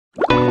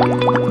Health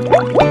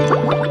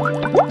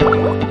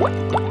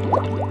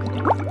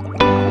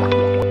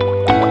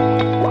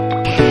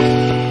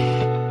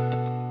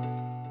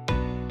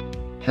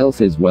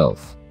is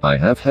wealth. I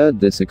have heard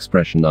this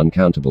expression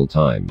uncountable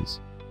times.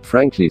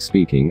 Frankly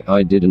speaking,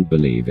 I didn't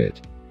believe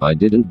it. I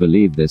didn't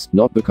believe this,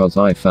 not because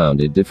I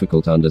found it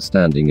difficult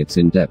understanding its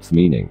in-depth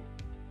meaning,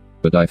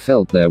 but I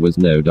felt there was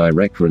no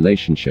direct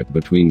relationship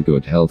between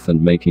good health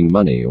and making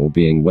money or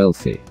being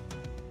wealthy.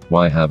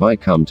 Why have I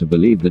come to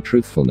believe the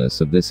truthfulness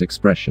of this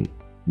expression?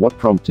 What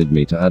prompted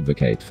me to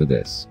advocate for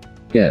this?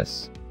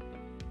 Guess.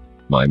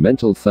 My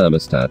mental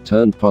thermostat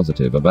turned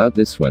positive about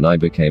this when I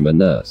became a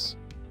nurse.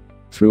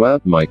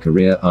 Throughout my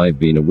career, I've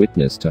been a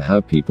witness to how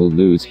people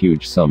lose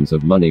huge sums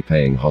of money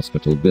paying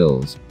hospital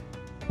bills,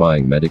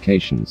 buying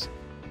medications,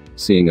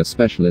 seeing a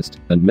specialist,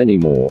 and many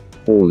more,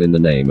 all in the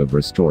name of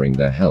restoring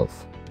their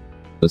health.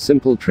 The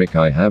simple trick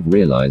I have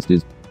realized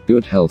is,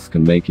 good health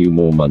can make you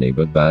more money,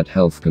 but bad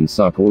health can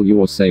suck all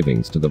your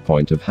savings to the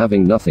point of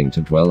having nothing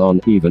to dwell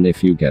on, even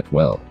if you get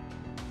well.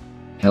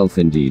 Health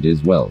indeed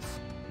is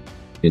wealth.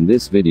 In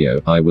this video,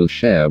 I will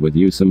share with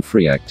you some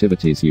free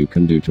activities you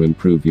can do to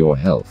improve your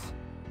health.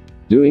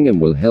 Doing them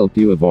will help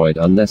you avoid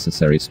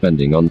unnecessary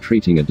spending on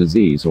treating a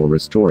disease or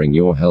restoring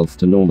your health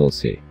to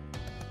normalcy.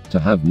 To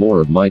have more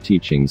of my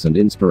teachings and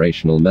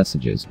inspirational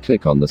messages,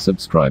 click on the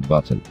subscribe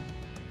button.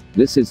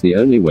 This is the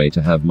only way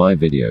to have my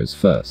videos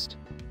first.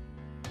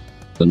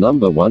 The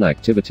number one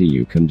activity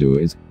you can do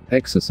is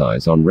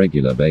exercise on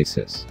regular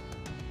basis.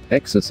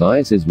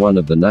 Exercise is one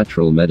of the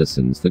natural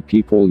medicines that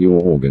keep all your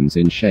organs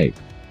in shape.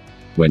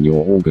 When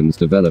your organs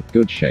develop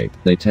good shape,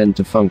 they tend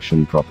to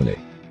function properly.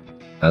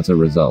 As a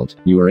result,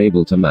 you are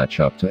able to match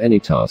up to any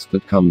task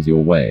that comes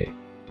your way.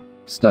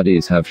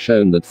 Studies have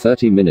shown that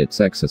 30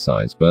 minutes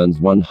exercise burns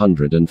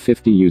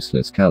 150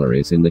 useless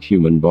calories in the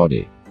human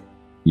body.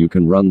 You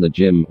can run the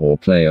gym, or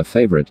play a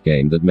favorite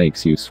game that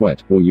makes you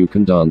sweat, or you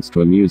can dance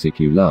to a music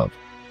you love.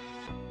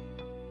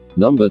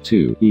 Number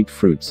 2, eat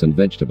fruits and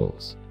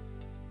vegetables.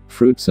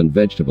 Fruits and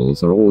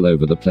vegetables are all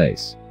over the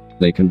place.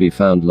 They can be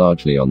found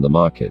largely on the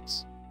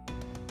markets.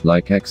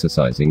 Like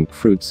exercising,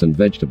 fruits and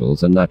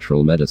vegetables are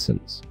natural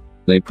medicines.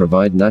 They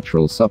provide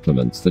natural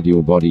supplements that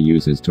your body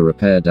uses to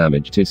repair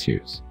damaged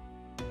tissues.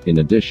 In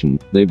addition,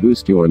 they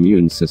boost your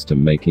immune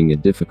system, making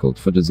it difficult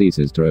for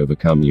diseases to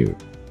overcome you.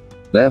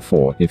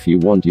 Therefore, if you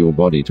want your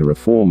body to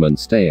reform and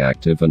stay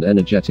active and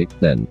energetic,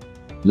 then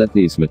let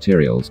these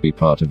materials be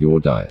part of your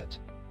diet.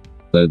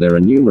 Though there are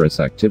numerous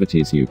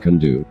activities you can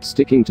do,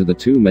 sticking to the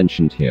two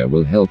mentioned here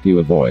will help you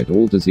avoid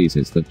all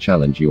diseases that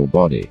challenge your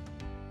body.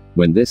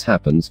 When this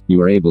happens,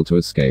 you are able to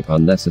escape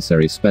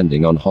unnecessary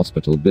spending on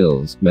hospital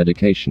bills,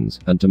 medications,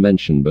 and to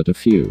mention but a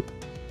few.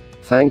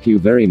 Thank you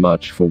very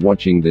much for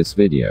watching this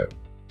video.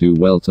 Do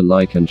well to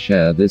like and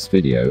share this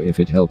video if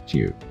it helped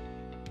you.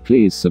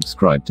 Please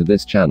subscribe to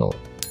this channel.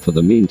 For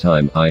the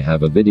meantime, I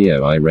have a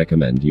video I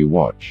recommend you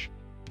watch.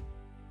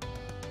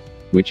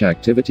 Which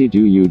activity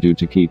do you do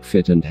to keep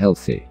fit and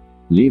healthy?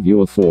 Leave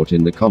your thought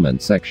in the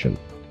comment section.